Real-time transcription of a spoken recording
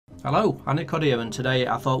Hello, AniCod here, and today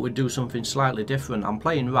I thought we'd do something slightly different. I'm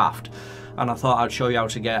playing Raft and I thought I'd show you how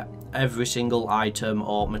to get every single item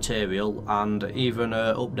or material and even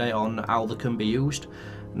an update on how they can be used.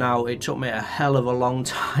 Now, it took me a hell of a long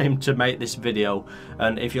time to make this video,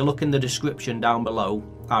 and if you look in the description down below,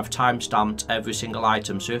 I've timestamped every single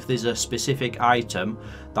item, so if there's a specific item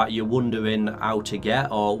that you're wondering how to get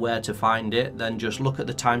or where to find it, then just look at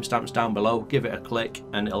the timestamps down below, give it a click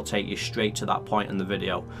and it'll take you straight to that point in the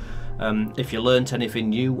video. If you learnt anything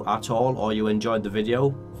new at all or you enjoyed the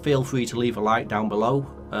video, feel free to leave a like down below.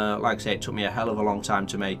 Like I say, it took me a hell of a long time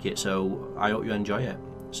to make it, so I hope you enjoy it.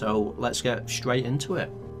 So let's get straight into it.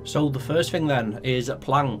 So the first thing then is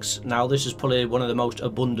planks. Now this is probably one of the most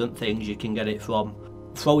abundant things you can get it from.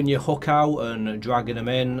 Throwing your hook out and dragging them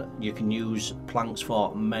in, you can use planks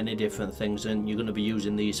for many different things, and you're going to be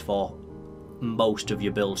using these for most of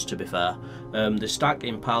your builds, to be fair. They stack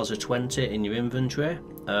in piles of 20 in your inventory.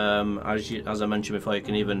 As I mentioned before, you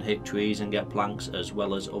can even hit trees and get planks as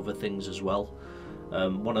well as other things as well.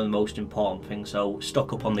 One of the most important things, so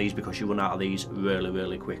stock up on these because you run out of these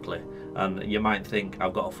really quickly. And you might think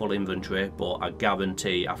I've got a full inventory, but I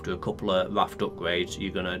guarantee after a couple of Raft upgrades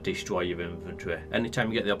you're going to destroy your inventory. Anytime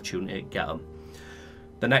you get the opportunity, get them.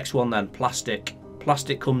 The next one then, plastic.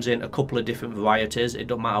 Plastic comes in a couple of different varieties. It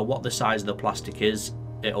don't matter what the size of the plastic is,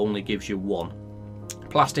 it only gives you one.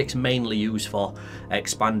 Plastic's mainly used for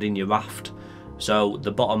expanding your raft, so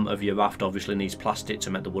the bottom of your raft obviously needs plastic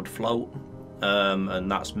to make the wood float.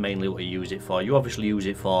 And that's mainly what you use it for. You obviously use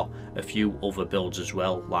it for a few other builds as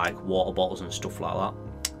well, like water bottles and stuff like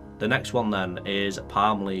that. The next one then is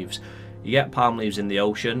palm leaves. You get palm leaves in the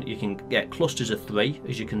ocean. You can get clusters of 3,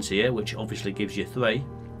 as you can see here, which obviously gives you 3,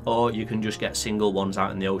 or you can just get single ones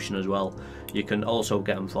out in the ocean as well. You can also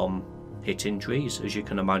get them from hitting trees, as you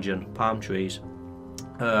can imagine, palm trees.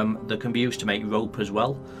 They can be used to make rope as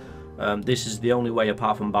well. This is the only way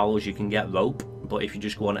apart from barrels you can get rope. But if you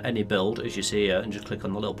just go on any build, as you see here, and just click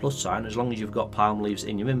on the little plus sign, as long as you've got palm leaves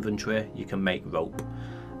in your inventory, you can make rope.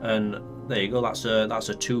 And there you go, that's a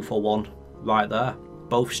 2-for-1 right there.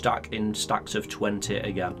 Both stack in stacks of 20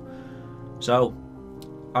 again. So,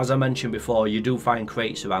 as I mentioned before, you do find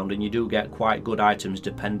crates around and you do get quite good items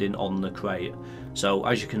depending on the crate. So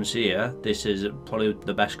as you can see here, this is probably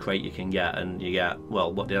the best crate you can get, and you get,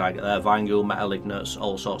 well, what did I get there? Vine glue, metal ignits,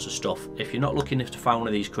 all sorts of stuff. If you're not looking to find one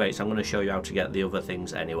of these crates, I'm going to show you how to get the other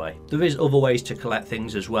things anyway. There is other ways to collect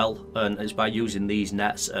things as well, and it's by using these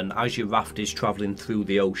nets, and as your raft is travelling through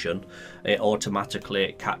the ocean, it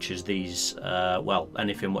automatically catches these, well,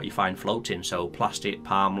 anything what you find floating, so plastic,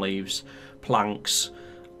 palm leaves, planks.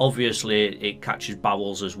 Obviously it catches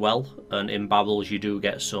barrels as well, and in barrels you do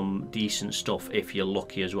get some decent stuff if you're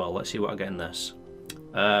lucky as well. Let's see what I get in this.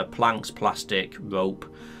 Planks, plastic,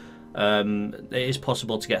 rope. It is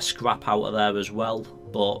possible to get scrap out of there as well,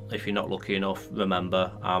 but if you're not lucky enough,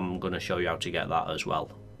 remember, I'm going to show you how to get that as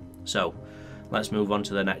well. So let's move on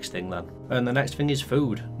to the next thing then. And the next thing is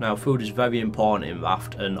food. Now food is very important in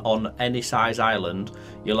Raft, and on any size island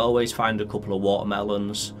you'll always find a couple of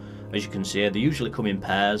watermelons. As you can see, they usually come in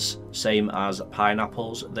pairs, same as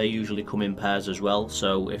pineapples. They usually come in pairs as well,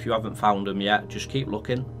 so if you haven't found them yet, just keep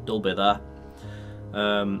looking, they'll be there.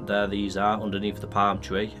 There these are, underneath the palm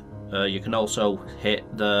tree. You can also hit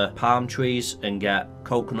the palm trees and get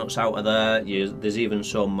coconuts out of there. There's even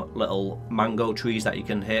some little mango trees that you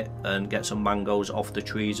can hit and get some mangoes off the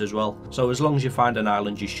trees as well. So as long as you find an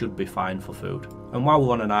island, you should be fine for food. And while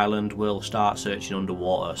we're on an island, we'll start searching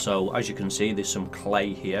underwater. So as you can see, there's some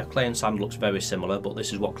clay here. Clay and sand looks very similar, but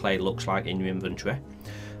this is what clay looks like in your inventory.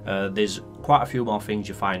 There's quite a few more things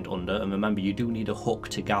you find under, and remember, you do need a hook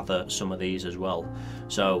to gather some of these as well.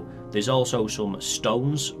 So there's also some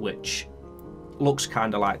stones, which looks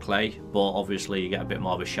kind of like clay, but obviously you get a bit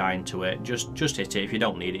more of a shine to it. Just hit it. If you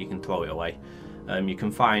don't need it, you can throw it away. You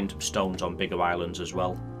can find stones on bigger islands as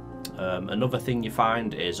well. Another thing you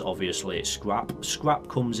find is obviously scrap. Scrap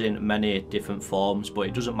comes in many different forms, but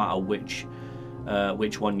it doesn't matter which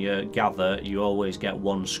one you gather, you always get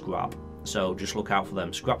one scrap. So just look out for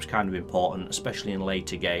them. Scrap's kind of important, especially in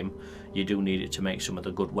later game. You do need it to make some of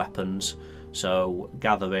the good weapons, so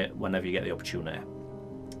gather it whenever you get the opportunity.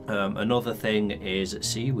 Another thing is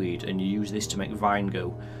seaweed, and you use this to make vine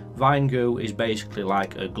glue. Vine glue is basically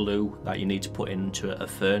like a glue that you need to put into a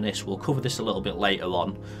furnace. We'll cover this a little bit later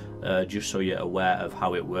on, just so you're aware of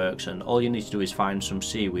how it works, and all you need to do is find some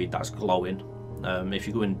seaweed that's glowing. If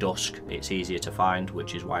you go in dusk, it's easier to find,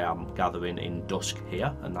 which is why I'm gathering in dusk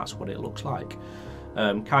here, and that's what it looks like.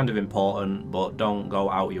 Kind of important, but don't go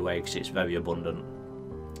out your way because it's very abundant.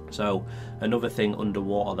 So another thing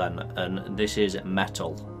underwater then, and this is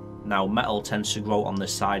metal. Now metal tends to grow on the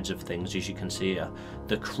sides of things, as you can see here.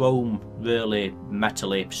 The chrome, really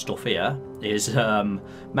metally stuff here is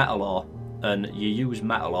metal ore, and you use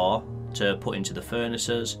metal ore to put into the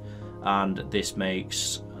furnaces, and this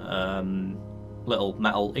makes little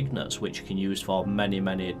metal ingots which you can use for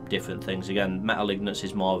many different things. Again, metal ingots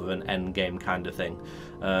is more of an end game kind of thing,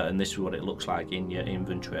 and this is what it looks like in your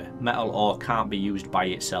inventory. Metal ore can't be used by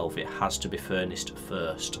itself, it has to be furnaced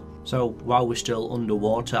first. So while we're still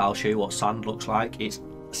underwater, I'll show you what sand looks like. It's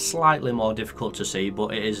slightly more difficult to see,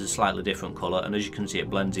 but it is a slightly different colour, and as you can see, it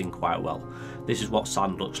blends in quite well. This is what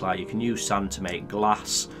sand looks like. You can use sand to make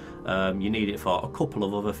glass. You need it for a couple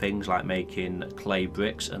of other things like making clay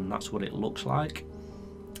bricks, and that's what it looks like.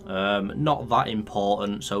 Not that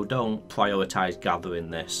important, so don't prioritise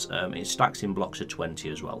gathering this. It stacks in blocks of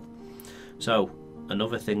 20 as well. So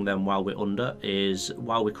another thing then while we're under is,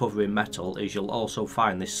 while we're covering metal, is you'll also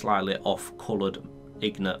find this slightly off coloured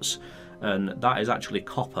ingots, and that is actually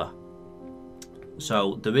copper.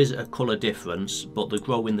 So there is a colour difference, but they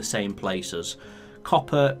grow in the same places.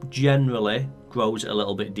 Copper generally grows a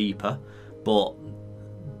little bit deeper, but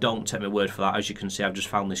don't take my word for that. As you can see, I've just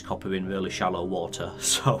found this copper in really shallow water,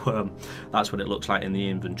 so that's what it looks like in the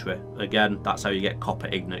inventory. Again, that's how you get copper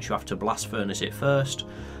ingots. You have to blast furnace it first,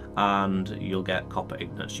 and you'll get copper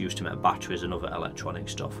ingots used to make batteries and other electronic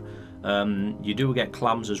stuff. You do get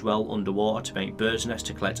clams as well underwater to make birds' nests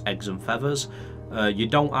to collect eggs and feathers. You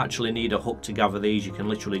don't actually need a hook to gather these, you can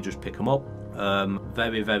literally just pick them up.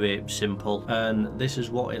 Very simple, and this is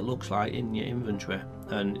what it looks like in your inventory.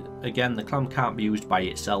 And again, the clam can't be used by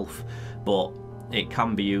itself, but it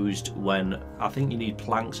can be used when, I think you need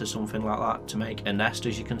planks or something like that to make a nest,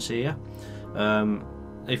 as you can see here.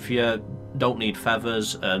 If you don't need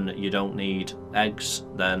feathers and you don't need eggs,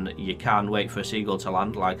 then you can wait for a seagull to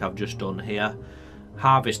land like I've just done here.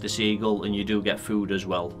 Harvest the seagull and you do get food as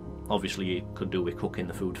well. Obviously you could do with cooking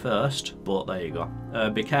the food first, but there you go.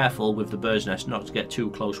 Be careful with the bird's nest not to get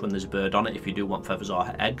too close when there's a bird on it if you do want feathers or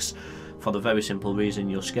eggs, for the very simple reason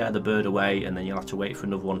you'll scare the bird away and then you'll have to wait for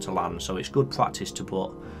another one to land. So it's good practice to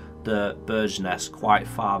put the bird's nest quite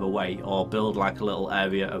far away, or build like a little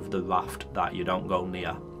area of the raft that you don't go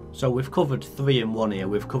near. So we've covered 3 in 1 here.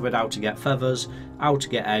 We've covered how to get feathers, how to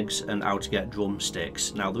get eggs, and how to get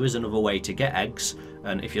drumsticks. Now there is another way to get eggs,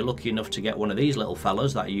 and if you're lucky enough to get one of these little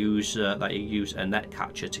fellas that you use a net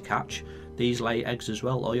catcher to catch, these lay eggs as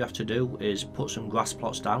well. All you have to do is put some grass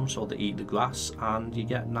plots down so they eat the grass, and you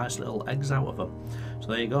get nice little eggs out of them. So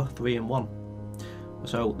there you go, 3 in 1.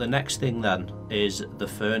 So the next thing then is the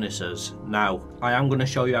furnaces. Now I am going to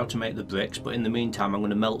show you how to make the bricks, but in the meantime I'm going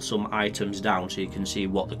to melt some items down so you can see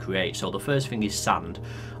what they create. So the first thing is sand.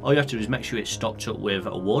 All you have to do is make sure it's stocked up with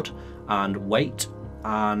wood and weight,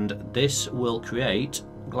 and this will create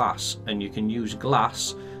glass, and you can use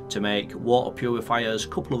glass to make water purifiers, a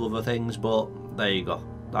couple of other things, but there you go,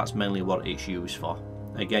 that's mainly what it's used for.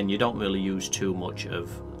 Again, you don't really use too much of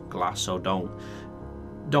glass, so don't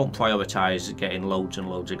prioritise getting loads and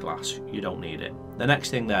loads of glass, you don't need it. The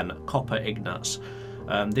next thing then, copper ingots.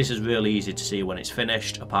 This is really easy to see when it's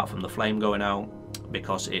finished, apart from the flame going out,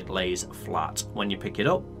 because it lays flat. When you pick it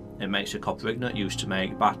up, it makes a copper ingot used to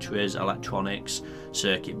make batteries, electronics,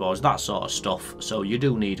 circuit boards, that sort of stuff. So you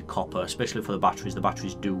do need copper, especially for the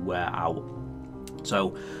batteries do wear out.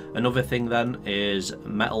 So another thing then is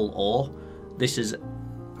metal ore. This is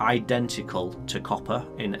identical to copper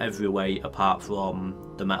in every way apart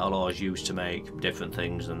from the metal ore is used to make different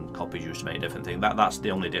things and copper is used to make different things. That's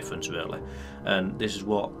the only difference really, and this is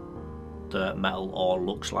what the metal ore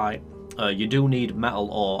looks like. You do need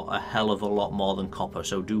metal ore a hell of a lot more than copper,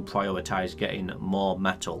 so do prioritise getting more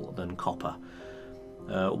metal than copper.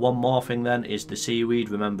 One more thing then is the seaweed.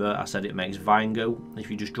 Remember I said it makes vine goo.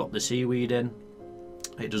 If you just drop the seaweed in,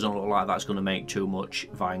 it doesn't look like that's going to make too much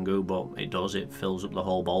vine goo, but it does. It fills up the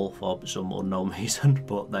whole bowl for some unknown reason,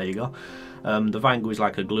 but there you go. The vine goo is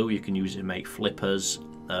like a glue. You can use it to make flippers.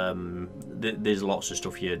 There's lots of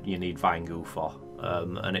stuff you need vine goo for,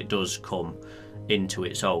 and it does come into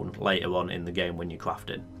its own later on in the game when you're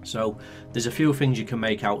crafting. So there's a few things you can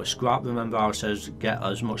make out of scrap. Remember how it says get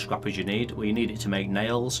as much scrap as you need? Well, you need it to make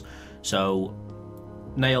nails. So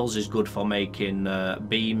nails is good for making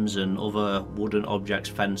beams and other wooden objects,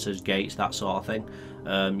 fences, gates, that sort of thing.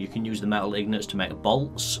 You can use the metal ingots to make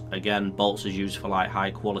bolts. Again, bolts is used for like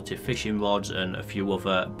high quality fishing rods and a few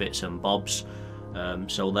other bits and bobs.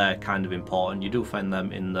 So they're kind of important. You do find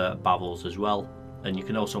them in the bavels as well. And you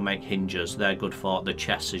can also make hinges. They're good for the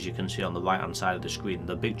chests, as you can see on the right hand side of the screen.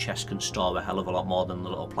 The big chests can store a hell of a lot more than the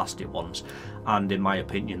little plastic ones, and in my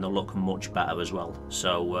opinion they'll look much better as well.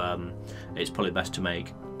 So it's probably best to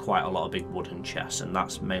make quite a lot of big wooden chests, and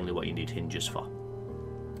that's mainly what you need hinges for.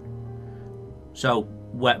 So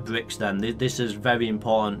wet bricks then, this is very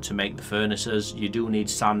important to make the furnaces. You do need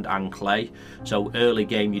sand and clay, so early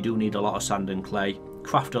game you do need a lot of sand and clay.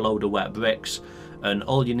 Craft a load of wet bricks, and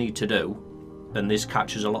all you need to do, and this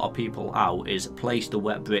catches a lot of people out, is place the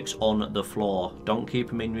wet bricks on the floor. Don't keep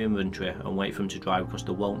them in your inventory and wait for them to dry, because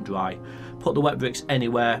they won't dry. Put the wet bricks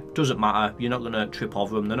anywhere, doesn't matter, you're not going to trip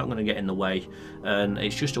over them, they're not going to get in the way, and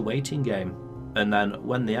it's just a waiting game. And then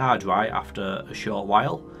when they are dry after a short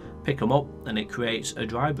while, pick them up and it creates a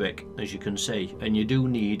dry brick, as you can see. And you do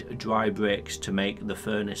need dry bricks to make the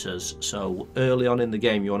furnaces, so early on in the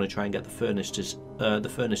game you want to try and get the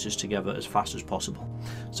furnaces together as fast as possible.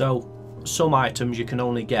 So some items you can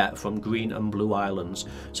only get from green and blue islands.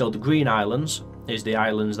 So the green islands is the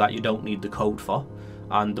islands that you don't need the code for,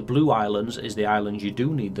 and the blue islands is the islands you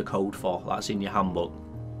do need the code for. That's in your handbook.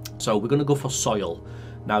 So we're going to go for soil.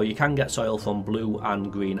 Now you can get soil from blue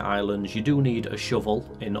and green islands. You do need a shovel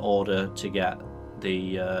in order to get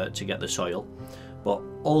the soil, but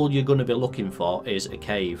all you're going to be looking for is a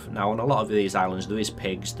cave. Now on a lot of these islands there is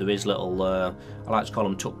pigs, there is little I like to call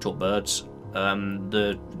them tuk-tuk birds.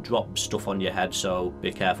 They drop stuff on your head, so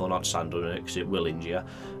be careful not to stand on it because it will injure you.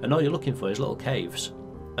 And all you're looking for is little caves,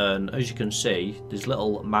 and as you can see there's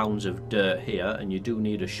little mounds of dirt here, and you do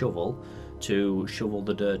need a shovel to shovel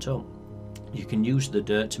the dirt up. You can use the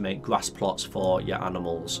dirt to make grass plots for your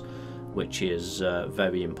animals, which is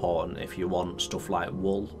very important if you want stuff like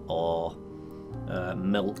wool or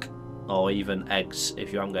milk, or even eggs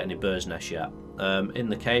if you haven't got any bird's nests yet. In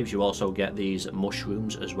the caves you also get these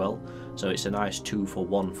mushrooms as well, so it's a nice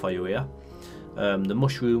 2-for-1 for you here. The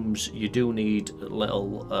mushrooms, you do need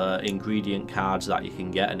little ingredient cards that you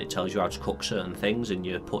can get, and it tells you how to cook certain things, and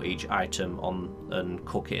you put each item on and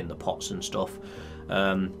cook it in the pots and stuff.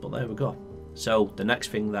 But there we go. So the next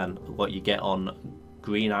thing then, what you get on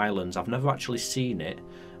green islands, I've never actually seen it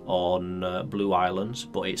on blue islands,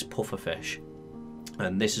 but it's pufferfish.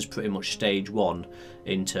 And this is pretty much stage 1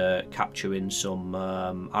 into capturing some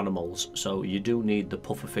animals. So you do need the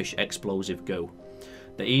pufferfish explosive goo.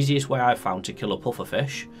 The easiest way I've found to kill a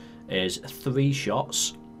pufferfish is 3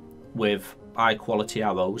 shots with high quality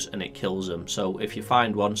arrows, and it kills them. So if you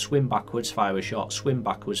find one, swim backwards, fire a shot, swim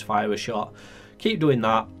backwards, fire a shot. Keep doing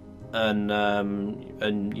that,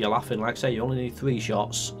 and you're laughing. Like I say, you only need 3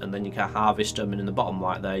 shots, and then you can harvest them. And in the bottom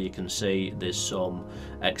right there you can see there's some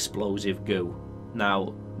explosive goo.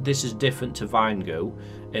 Now this is different to vine goo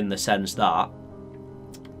in the sense that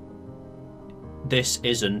this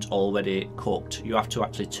isn't already cooked. You have to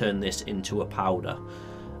actually turn this into a powder,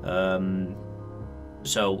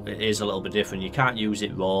 so it is a little bit different. You can't use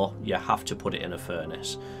it raw, you have to put it in a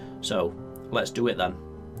furnace. So let's do it then.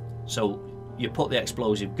 So you put the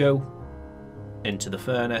explosive goo into the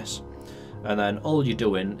furnace, and then all you're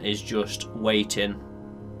doing is just waiting,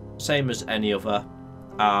 same as any other,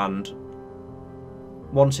 and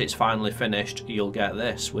once it's finally finished you'll get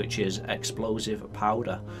this, which is explosive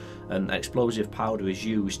powder. And explosive powder is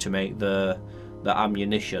used to make the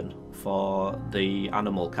ammunition for the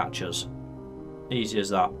animal catchers. Easy as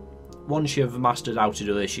that. Once you've mastered how to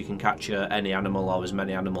do this, you can capture any animal or as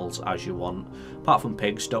many animals as you want. Apart from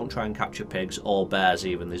pigs, don't try and capture pigs, or bears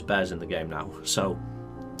even. There's bears in the game now. So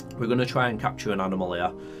we're going to try and capture an animal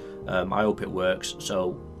here. I hope it works.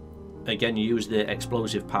 So again, you use the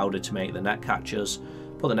explosive powder to make the net catchers.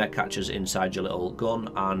 Put the net catchers inside your little gun,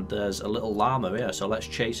 and there's a little llama here, so let's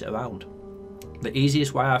chase it around. The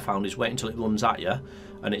easiest way I found is wait until it runs at you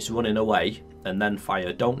and it's running away, and then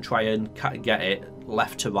fire. Don't try and get it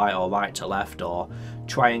left to right or right to left, or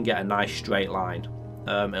try and get a nice straight line.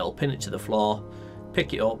 It'll pin it to the floor,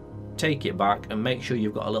 pick it up, take it back, and make sure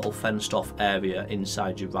you've got a little fenced off area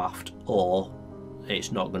inside your raft, or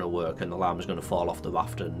it's not going to work and the llama's going to fall off the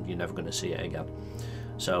raft and you're never going to see it again.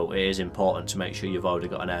 So it is important to make sure you've already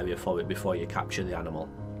got an area for it before you capture the animal.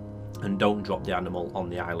 And don't drop the animal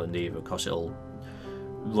on the island either, because it'll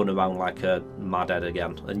run around like a madhead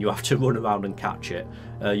again, and you have to run around and catch it.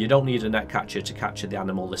 You don't need a net catcher to capture the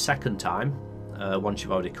animal the second time, once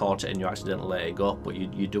you've already caught it and you accidentally let it go, but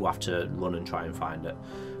you do have to run and try and find it.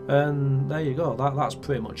 And there you go, that's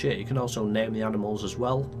pretty much it. You can also name the animals as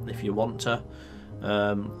well if you want to.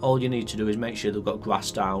 All you need to do is make sure they've got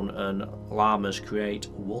grass down, and llamas create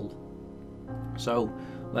wool. So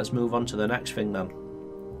let's move on to the next thing then.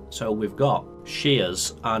 So we've got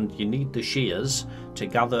shears, and you need the shears to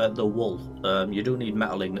gather the wool. You do need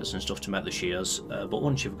metal ingots and stuff to make the shears, but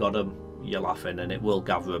once you've got them, you're laughing, and it will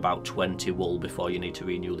gather about 20 wool before you need to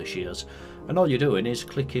renew the shears. And all you're doing is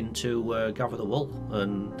clicking to gather the wool,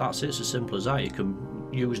 and that's it. It's as simple as that. You can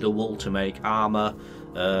use the wool to make armour,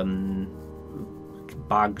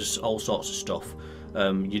 bags, all sorts of stuff.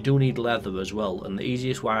 You do need leather as well, and the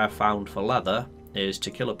easiest way I found for leather is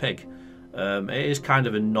to kill a pig. It is kind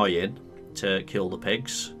of annoying to kill the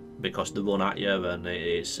pigs because they run at you and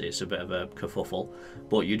it's a bit of a kerfuffle,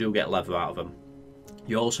 but you do get leather out of them.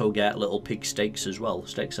 You also get little pig steaks as well,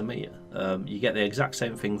 steaks of meat. You get the exact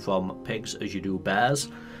same thing from pigs as you do bears,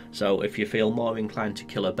 so if you feel more inclined to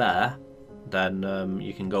kill a bear, then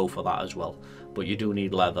you can go for that as well, but you do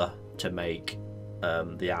need leather to make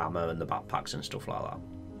the armour and the backpacks and stuff like that.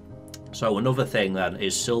 So another thing then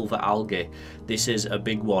is silver algae. This is a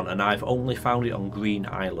big one, and I've only found it on green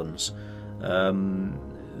islands.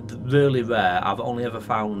 Really rare. I've only ever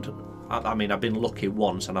found, I mean, I've been lucky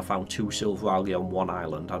once and I found 2 silver algae on one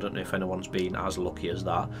island. I don't know if anyone's been as lucky as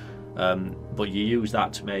that, but you use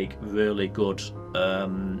that to make really good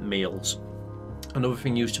meals. Another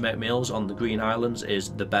thing used to make meals on the green islands is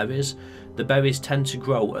the berries. The berries tend to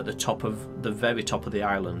grow at the very top of the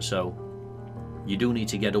island, so you do need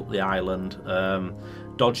to get up the island,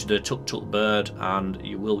 dodge the tuk-tuk bird, and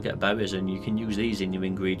you will get berries, and you can use these in your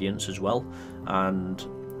ingredients as well, and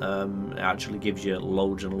it actually gives you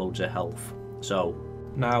loads and loads of health. So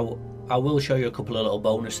now I will show you a couple of little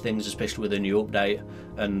bonus things, especially with the new update,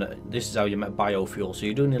 and this is how you make biofuel. So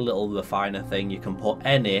you do need a little refiner thing. You can put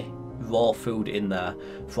any raw food in there,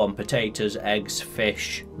 from potatoes, eggs,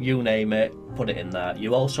 fish, you name it, put it in there.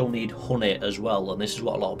 You also need honey as well, and this is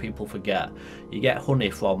what a lot of people forget. You get honey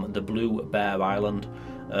from the Blue Bear Island.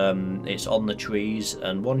 It's on the trees,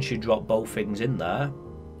 and once you drop both things in there,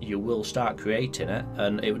 you will start creating it,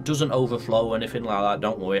 and it doesn't overflow or anything like that,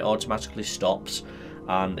 don't worry. It automatically stops,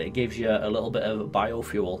 and it gives you a little bit of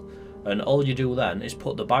biofuel, and all you do then is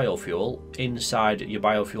put the biofuel inside your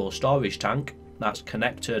biofuel storage tank that's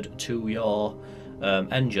connected to your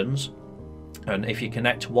engines, and if you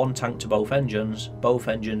connect one tank to both engines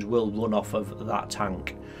will run off of that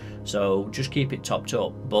tank. So just keep it topped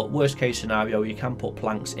up, but worst case scenario, you can put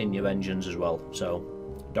planks in your engines as well, so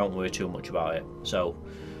don't worry too much about it. So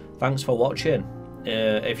thanks for watching.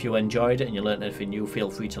 If you enjoyed it and you learned anything new, feel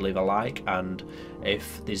free to leave a like, and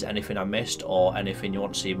if there's anything I missed or anything you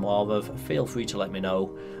want to see more of, feel free to let me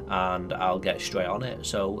know and I'll get straight on it.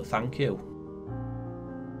 So thank you.